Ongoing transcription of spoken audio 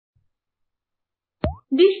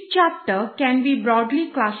This chapter can be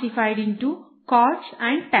broadly classified into chords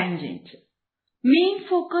and tangents. Main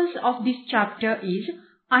focus of this chapter is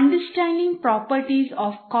understanding properties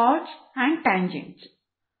of chords and tangents.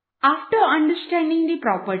 After understanding the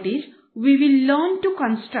properties, we will learn to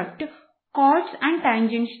construct chords and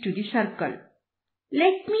tangents to the circle.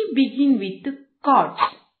 Let me begin with chords.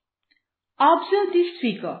 Observe this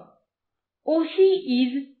figure. OC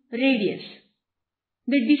is radius,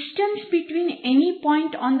 the distance between any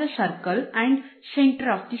point on the circle and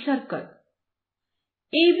center of the circle.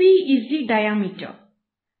 AB is the diameter.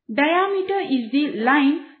 Diameter is the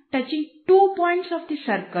line touching 2 points of the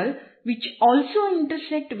circle which also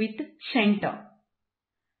intersect with center.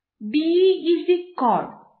 DE is the chord.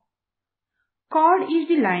 Chord is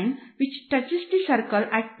the line which touches the circle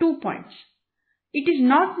at 2 points. It is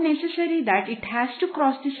not necessary that it has to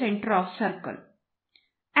cross the center of circle.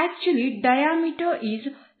 Actually, diameter is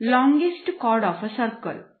longest chord of a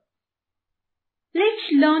circle. Let's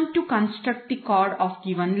learn to construct the chord of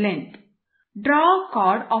given length. Draw a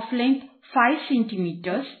chord of length 5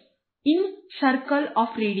 cm in circle of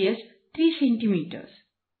radius 3 cm.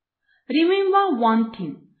 Remember one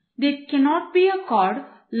thing, there cannot be a chord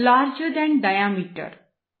larger than diameter.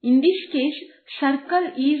 In this case,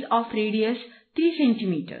 circle is of radius 3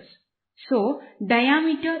 cm. So,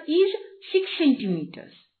 diameter is 6 cm.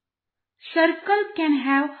 Circle can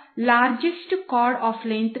have largest chord of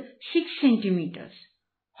length 6 cm.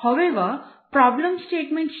 However, problem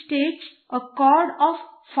statement states a chord of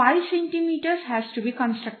 5 cm has to be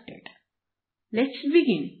constructed. Let's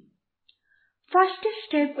begin. First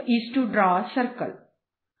step is to draw a circle.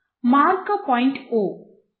 Mark a point O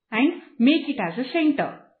and make it as a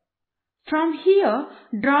center. From here,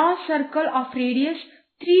 draw a circle of radius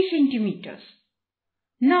 3 cm.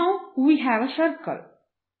 Now we have a circle.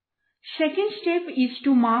 Second step is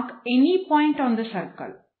to mark any point on the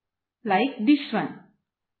circle, like this one.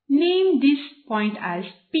 Name this point as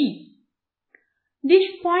P. This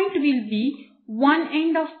point will be one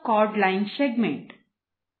end of chord line segment.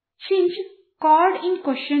 Since chord in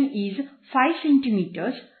question is 5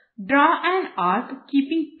 cm, draw an arc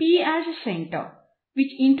keeping P as a center,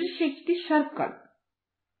 which intersects the circle.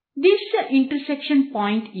 This intersection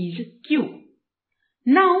point is Q.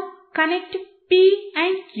 Now connect P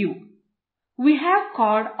and Q. We have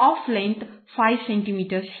chord of length 5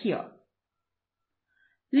 cm here.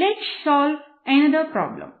 Let's solve another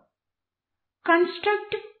problem.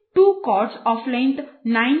 Construct two chords of length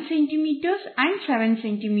 9 cm and 7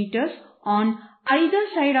 cm on either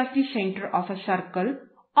side of the center of a circle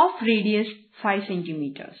of radius 5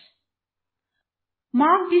 cm.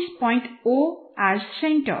 Mark this point O as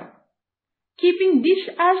center. Keeping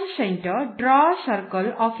this as a center, draw a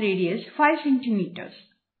circle of radius 5 cm.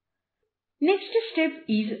 Next step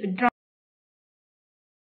is draw